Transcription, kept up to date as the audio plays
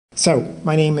So,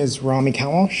 my name is Rami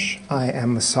Kawach. I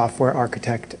am a software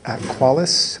architect at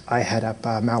Qualys. I head up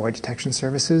malware detection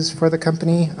services for the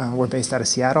company. We're based out of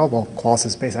Seattle. Well, Qualys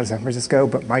is based out of San Francisco,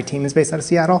 but my team is based out of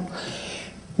Seattle,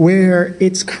 where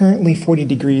it's currently 40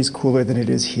 degrees cooler than it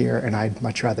is here, and I'd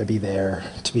much rather be there,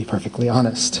 to be perfectly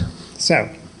honest. So,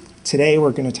 today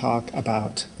we're going to talk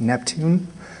about Neptune,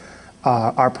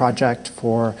 our project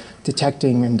for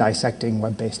detecting and dissecting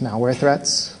web-based malware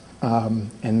threats.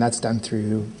 And that's done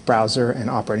through browser and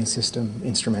operating system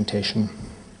instrumentation.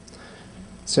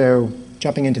 So,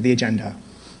 jumping into the agenda.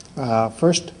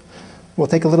 First, we'll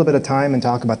take a little bit of time and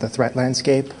talk about the threat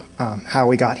landscape, how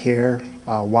we got here,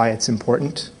 why it's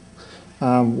important.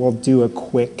 We'll do a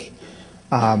quick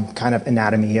kind of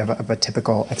anatomy of a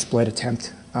typical exploit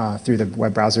attempt through the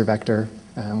web browser vector,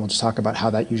 and we'll just talk about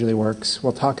how that usually works.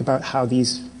 We'll talk about how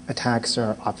these attacks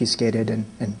are obfuscated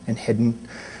and hidden.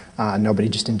 Nobody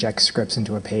just injects scripts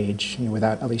into a page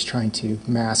without at least trying to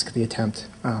mask the attempt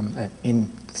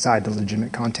inside the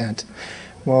legitimate content.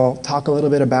 We'll talk a little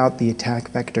bit about the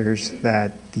attack vectors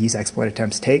that these exploit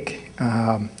attempts take,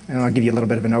 and I'll give you a little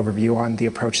bit of an overview on the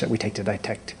approach that we take to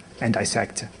detect and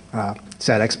dissect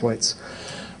said exploits.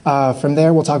 From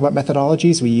there, we'll talk about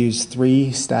methodologies. We use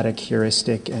 3, static,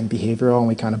 heuristic, and behavioral, and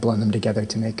we kind of blend them together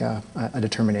to make a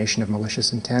determination of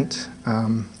malicious intent.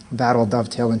 That'll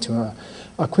dovetail into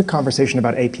a quick conversation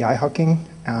about API hooking.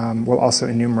 We'll also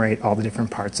enumerate all the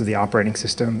different parts of the operating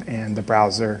system and the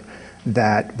browser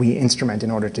that we instrument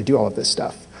in order to do all of this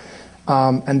stuff.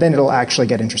 And then it'll actually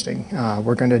get interesting.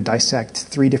 We're going to dissect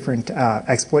 3 different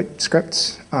exploit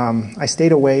scripts. I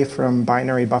stayed away from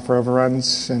binary buffer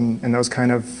overruns and those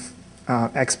kind of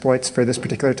exploits for this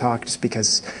particular talk just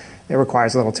because it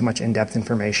requires a little too much in-depth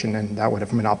information, and that would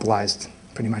have monopolized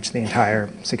pretty much the entire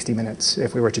 60 minutes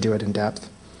if we were to do it in depth.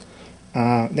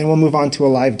 Then we'll move on to a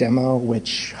live demo,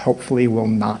 which hopefully will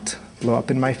not blow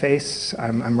up in my face.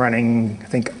 I'm running, I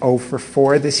think, 0 for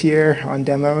 4 this year on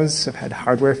demos. I've had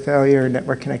hardware failure,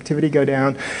 network connectivity go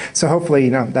down. So hopefully,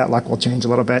 that luck will change a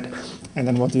little bit, and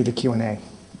then we'll do the Q&A.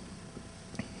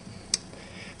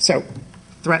 So,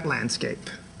 threat landscape.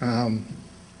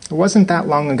 It wasn't that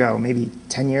long ago, maybe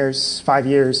 10 years, 5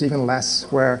 years, even less,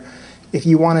 where if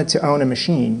you wanted to own a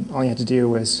machine, all you had to do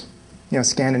was,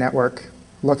 scan a network,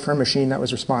 look for a machine that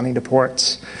was responding to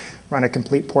ports, run a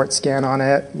complete port scan on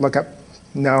it, look up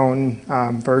known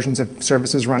versions of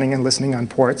services running and listening on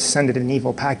ports, send it an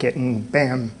evil packet, and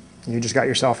bam, you just got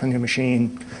yourself a new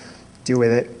machine. Do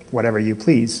with it whatever you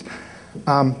please.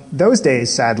 Those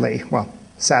days, sadly for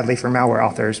malware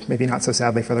authors, maybe not so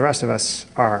sadly for the rest of us,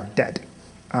 are dead.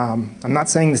 I'm not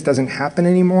saying this doesn't happen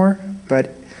anymore,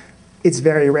 but it's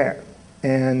very rare.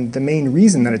 And the main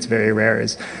reason that it's very rare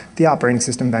is the operating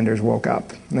system vendors woke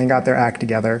up and they got their act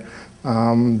together.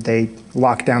 They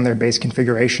locked down their base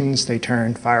configurations. They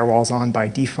turned firewalls on by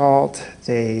default.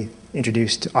 They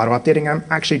introduced auto-updating. I'm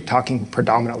actually talking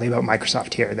predominantly about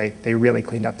Microsoft here. They really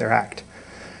cleaned up their act.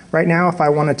 Right now, if I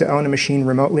wanted to own a machine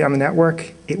remotely on the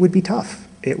network, it would be tough.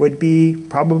 It would be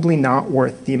probably not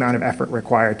worth the amount of effort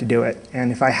required to do it.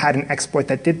 And if I had an exploit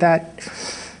that did that,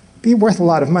 it'd be worth a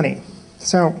lot of money.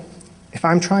 So, if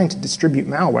I'm trying to distribute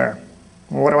malware,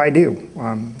 what do?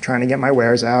 I'm trying to get my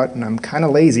wares out, and I'm kind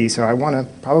of lazy, so I want to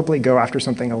probably go after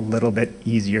something a little bit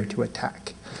easier to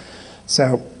attack.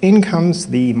 So in comes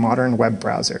the modern web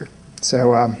browser.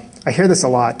 So I hear this a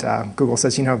lot. Google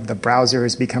says, the browser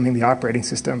is becoming the operating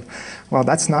system. Well,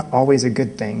 that's not always a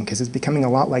good thing, because it's becoming a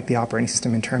lot like the operating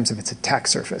system in terms of its attack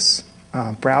surface.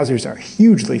 Browsers are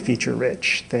hugely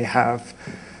feature-rich.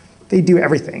 They do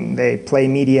everything. They play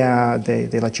media,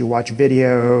 they let you watch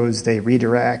videos, they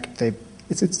redirect.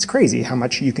 It's crazy how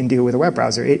much you can do with a web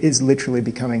browser. It is literally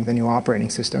becoming the new operating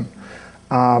system.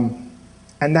 And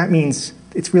that means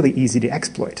it's really easy to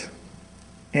exploit.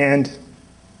 And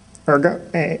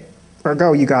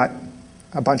ergo, you got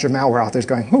a bunch of malware authors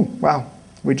going, wow,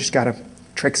 we just got to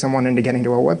trick someone into getting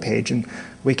to a web page, and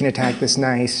we can attack this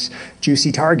nice,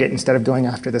 juicy target instead of going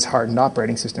after this hardened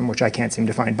operating system, which I can't seem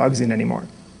to find bugs in anymore.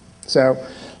 So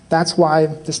that's why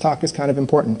this talk is kind of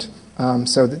important.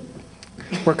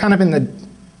 We're kind of in the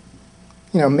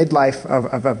midlife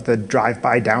of the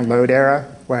drive-by download era,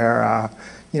 where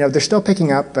they're still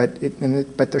picking up, but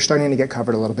they're starting to get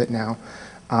covered a little bit now,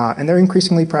 and they're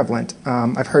increasingly prevalent.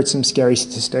 I've heard some scary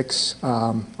statistics.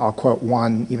 I'll quote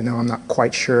one, even though I'm not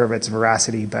quite sure of its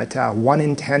veracity, but 1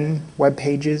 in 10 web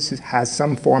pages has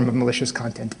some form of malicious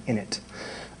content in it.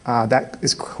 That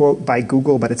is quote by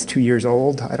Google, but it's 2 years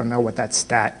old. I don't know what that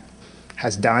stat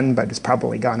has done, but it's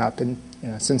probably gone up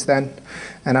since then.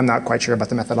 And I'm not quite sure about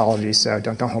the methodology, so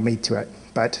don't hold me to it.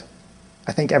 But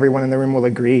I think everyone in the room will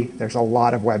agree there's a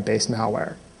lot of web-based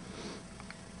malware.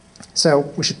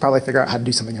 So we should probably figure out how to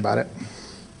do something about it.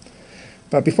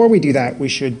 But before we do that, we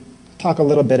should talk a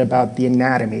little bit about the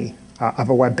anatomy of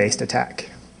a web-based attack.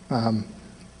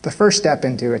 The first step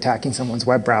into attacking someone's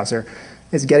web browser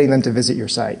is getting them to visit your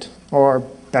site, or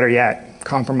better yet,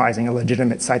 compromising a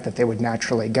legitimate site that they would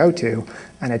naturally go to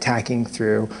and attacking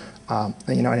through an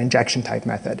injection type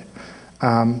method.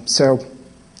 So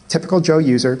typical Joe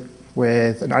user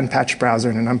with an unpatched browser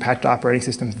and an unpatched operating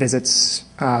system visits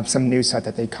some news site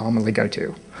that they commonly go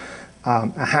to.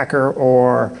 A hacker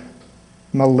or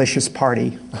malicious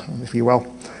party, if you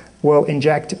will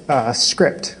inject a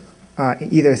script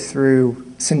either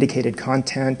through syndicated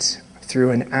content,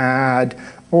 through an ad,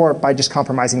 or by just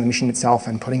compromising the machine itself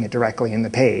and putting it directly in the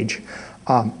page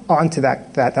onto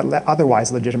that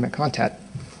otherwise legitimate content.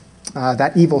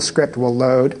 That evil script will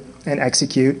load and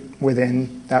execute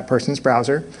within that person's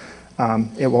browser.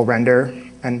 It will render,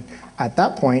 and at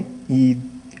that point, you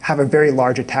have a very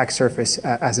large attack surface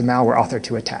as a malware author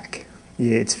to attack.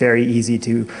 It's very easy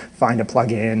to find a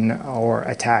plugin or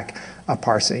attack a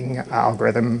parsing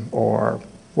algorithm or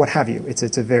what have you.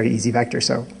 It's a very easy vector.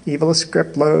 So evil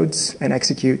script loads and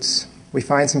executes. We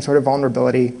find some sort of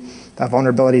vulnerability. That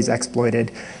vulnerability is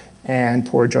exploited, and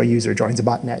poor Joe user joins a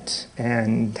botnet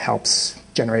and helps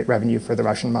generate revenue for the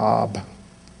Russian mob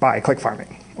by click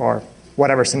farming or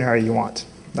whatever scenario you want.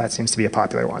 That seems to be a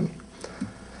popular one.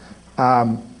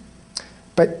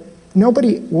 But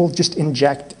nobody will just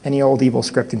inject any old evil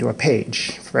script into a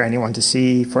page for anyone to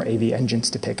see, for AV engines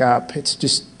to pick up. It's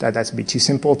just that would be too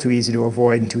simple, too easy to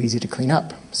avoid, and too easy to clean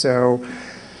up. So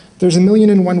there's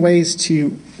 1,000,001 ways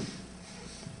to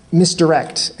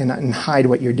misdirect and hide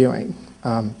what you're doing.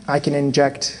 I can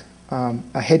inject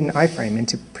a hidden iframe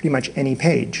into pretty much any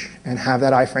page and have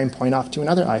that iframe point off to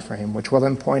another iframe, which will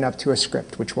then point up to a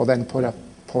script, which will then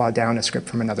pull out down a script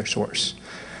from another source.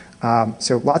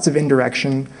 So lots of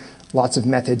indirection, lots of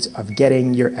methods of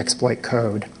getting your exploit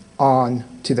code on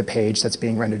to the page that's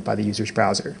being rendered by the user's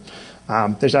browser.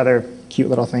 There's other cute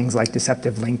little things like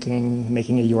deceptive linking,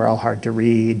 making a URL hard to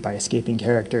read by escaping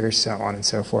characters, so on and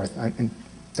so forth. I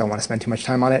don't want to spend too much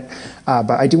time on it,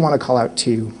 but I do want to call out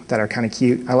two that are kind of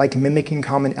cute. I like mimicking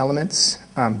common elements.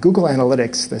 Google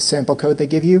Analytics, the sample code they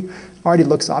give you, already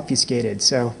looks obfuscated.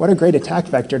 So what a great attack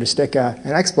vector to stick an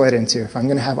exploit into. If I'm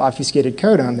going to have obfuscated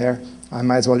code on there, I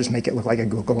might as well just make it look like a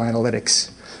Google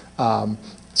Analytics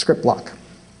script block.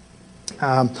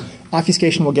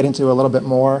 Obfuscation we'll get into a little bit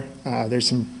more. There's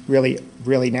some really,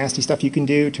 really nasty stuff you can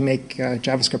do to make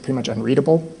JavaScript pretty much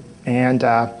unreadable. And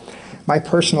my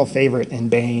personal favorite in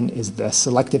Bane is the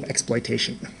selective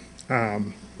exploitation.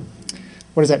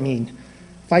 What does that mean?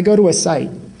 If I go to a site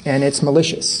and it's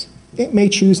malicious, it may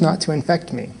choose not to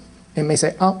infect me. It may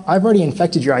say, oh, I've already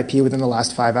infected your IP within the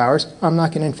last 5 hours. I'm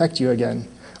not going to infect you again.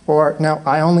 Or, no,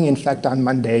 I only infect on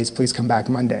Mondays. Please come back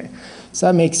Monday. So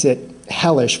that makes it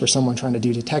hellish for someone trying to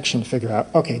do detection to figure out,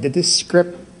 okay, did this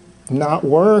script not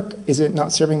work? Is it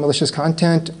not serving malicious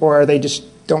content? Or they just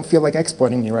don't feel like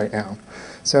exploiting me right now?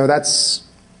 So that's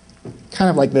kind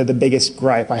of like the biggest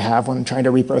gripe I have when I'm trying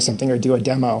to repro something or do a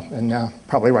demo, and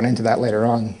probably run into that later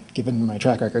on, given my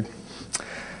track record.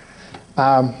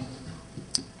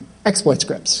 Exploit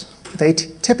scripts. They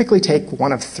typically take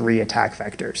one of three attack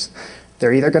vectors.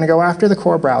 They're either going to go after the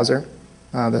core browser,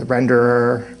 the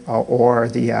renderer, or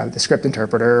the script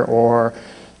interpreter, or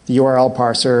the URL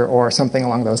parser, or something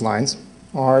along those lines.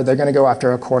 Or they're going to go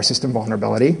after a core system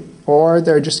vulnerability, or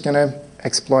they're just going to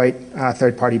exploit a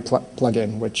third-party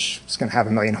plugin, which is going to have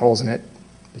 1,000,000 holes in it,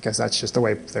 because that's just the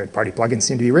way third-party plugins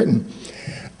seem to be written.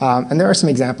 And there are some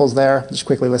examples there. Just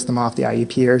quickly list them off. The IE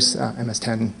peers,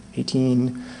 MS-10,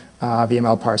 18,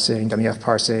 VML parsing, WF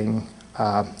parsing.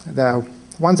 The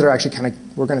ones that are actually kind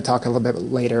of, we're going to talk a little bit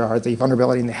later, are the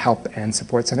vulnerability in the help and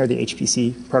support center, the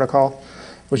HPC protocol,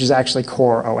 which is actually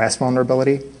core OS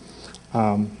vulnerability.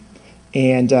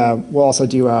 And we'll also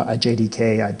do a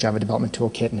JDK, a Java Development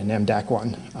Toolkit, and an MDAC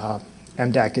one.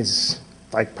 MDAC is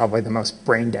like probably the most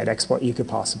brain-dead exploit you could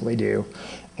possibly do,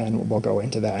 and we'll go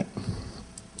into that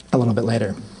a little bit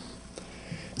later.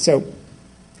 So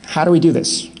how do we do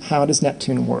this? How does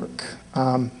Neptune work?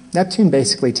 Neptune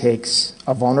basically takes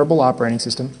a vulnerable operating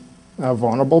system, a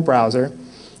vulnerable browser,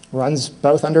 runs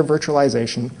both under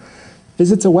virtualization,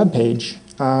 visits a web page,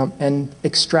 and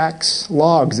extracts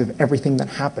logs of everything that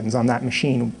happens on that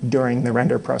machine during the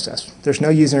render process. There's no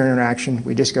user interaction.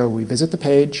 We just go, we visit the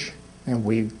page, and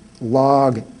we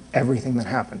log everything that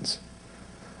happens.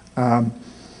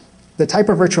 The type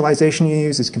of virtualization you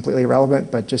use is completely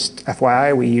irrelevant, but just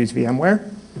FYI, we use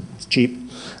VMware. It's cheap.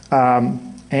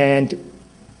 And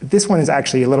this one is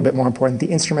actually a little bit more important. The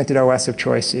instrumented OS of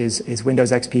choice is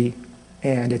Windows XP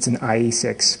and it's an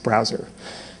IE6 browser.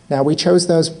 Now, we chose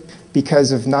those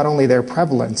because of not only their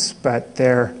prevalence, but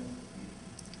their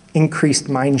increased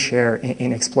mindshare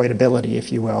in exploitability,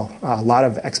 if you will. A lot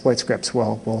of exploit scripts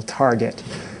will target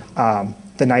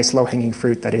the nice low-hanging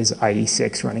fruit that is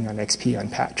IE6 running on XP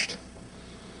unpatched.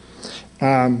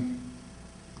 From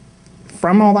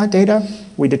all that data,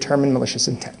 we determine malicious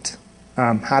intent.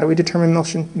 How do we determine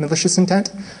malicious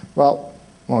intent? Well,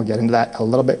 we'll get into that a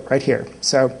little bit right here.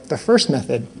 So the first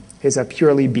method is a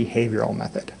purely behavioral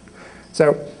method.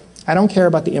 So I don't care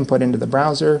about the input into the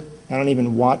browser. I don't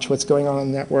even watch what's going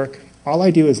on the network. All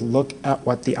I do is look at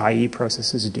what the IE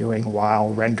process is doing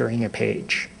while rendering a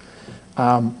page.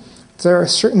 There are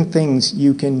certain things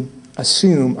you can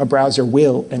assume a browser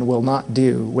will and will not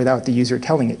do without the user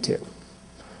telling it to.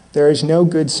 There is no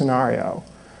good scenario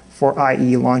for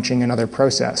IE launching another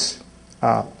process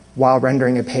while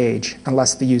rendering a page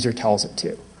unless the user tells it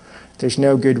to. There's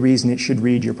no good reason it should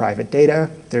read your private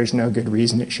data. There's no good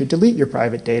reason it should delete your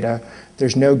private data.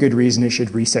 There's no good reason it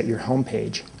should reset your home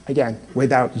page, again,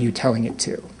 without you telling it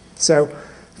to. So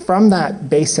from that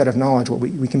base set of knowledge,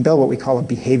 we can build what we call a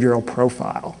behavioral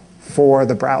profile for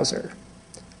the browser.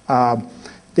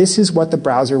 This is what the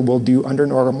browser will do under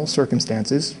normal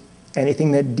circumstances.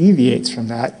 Anything that deviates from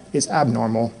that is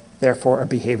abnormal, therefore a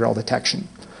behavioral detection.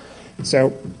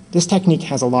 So this technique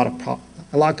has a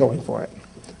lot going for it.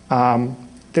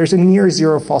 There's a near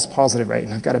zero false positive rate,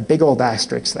 and I've got a big old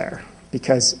asterisk there,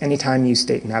 because anytime you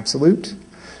state an absolute,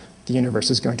 the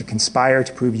universe is going to conspire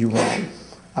to prove you wrong.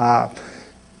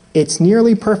 It's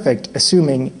nearly perfect,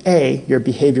 assuming A, your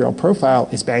behavioral profile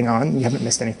is bang on, you haven't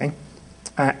missed anything,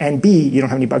 and B, you don't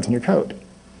have any bugs in your code.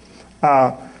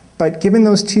 But given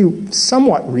those two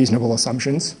somewhat reasonable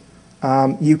assumptions,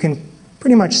 you can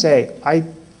pretty much say, I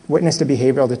witnessed a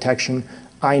behavioral detection.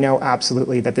 I know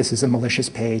absolutely that this is a malicious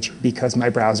page because my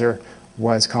browser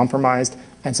was compromised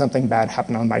and something bad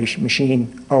happened on my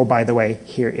machine. Oh, by the way,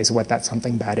 here is what that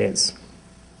something bad is.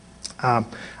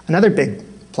 Another big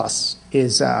plus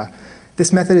is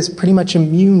this method is pretty much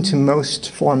immune to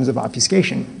most forms of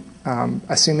obfuscation.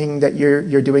 Assuming that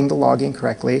you're doing the logging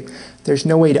correctly, there's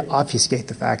no way to obfuscate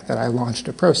the fact that I launched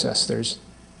a process.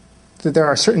 There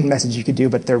are certain methods you could do,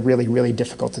 but they're really, really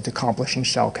difficult to accomplish in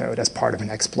shellcode as part of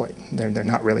an exploit. They're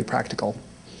not really practical.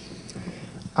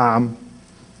 And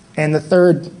the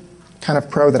third kind of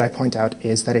pro that I point out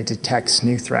is that it detects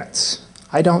new threats.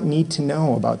 I don't need to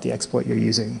know about the exploit you're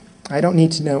using. I don't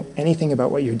need to know anything about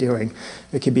what you're doing.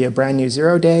 It could be a brand new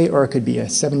 0-day, or it could be a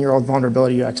 7-year-old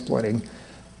vulnerability you're exploiting.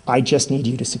 I just need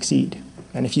you to succeed.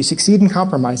 And if you succeed in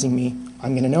compromising me,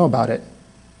 I'm going to know about it.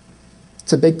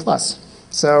 It's a big plus.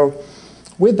 So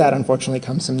with that, unfortunately,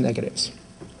 comes some negatives.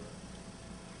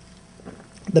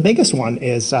 The biggest one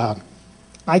is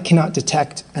I cannot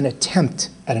detect an attempt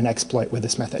at an exploit with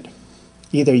this method.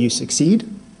 Either you succeed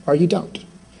or you don't.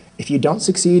 If you don't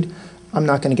succeed, I'm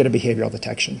not going to get a behavioral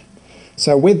detection.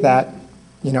 So with that,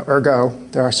 ergo,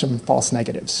 there are some false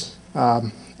negatives.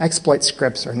 Exploit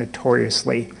scripts are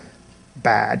notoriously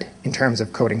bad in terms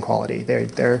of coding quality.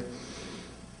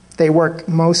 They work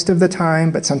most of the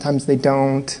time, but sometimes they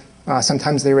don't.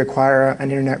 Sometimes they require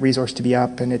an internet resource to be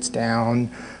up and it's down,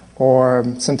 or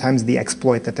sometimes the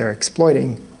exploit that they're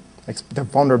exploiting, the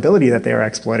vulnerability that they are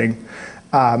exploiting,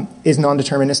 is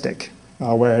non-deterministic,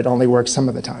 where it only works some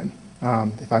of the time.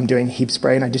 If I'm doing heap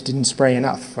spray and I just didn't spray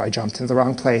enough, I jumped into the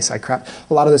wrong place, a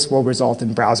lot of this will result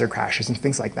in browser crashes and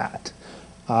things like that.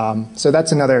 So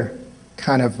that's another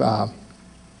kind of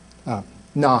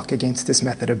knock against this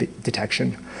method of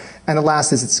detection. And the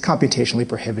last is it's computationally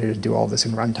prohibited to do all this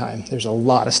in runtime. There's a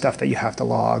lot of stuff that you have to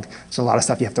log. There's a lot of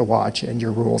stuff you have to watch, and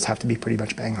your rules have to be pretty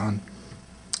much bang on.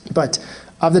 But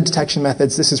of the detection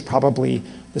methods, this is probably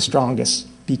the strongest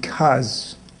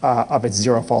because of its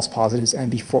zero false positives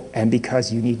and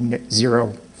because you need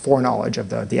zero foreknowledge of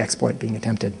the exploit being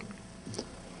attempted.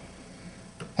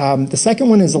 The second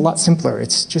one is a lot simpler.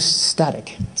 It's just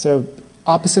static. So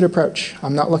opposite approach.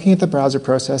 I'm not looking at the browser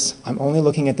process. I'm only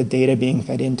looking at the data being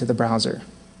fed into the browser.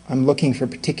 I'm looking for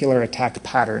particular attack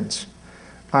patterns.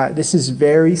 This is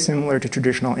very similar to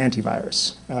traditional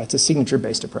antivirus. It's a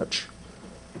signature-based approach.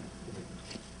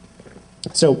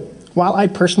 So while I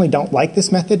personally don't like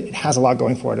this method, it has a lot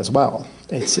going for it as well.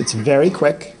 It's very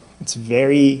quick. It's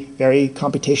very, very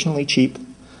computationally cheap.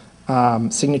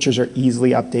 Signatures are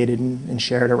easily updated and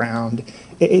shared around.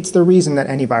 It's the reason that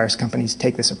antivirus companies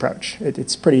take this approach.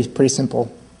 It's pretty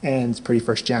simple, and it's pretty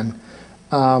first gen.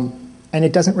 And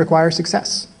it doesn't require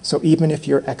success. So even if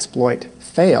your exploit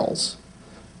fails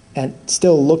and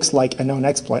still looks like a known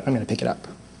exploit, I'm going to pick it up.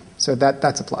 So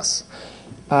that's a plus.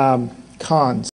 Cons.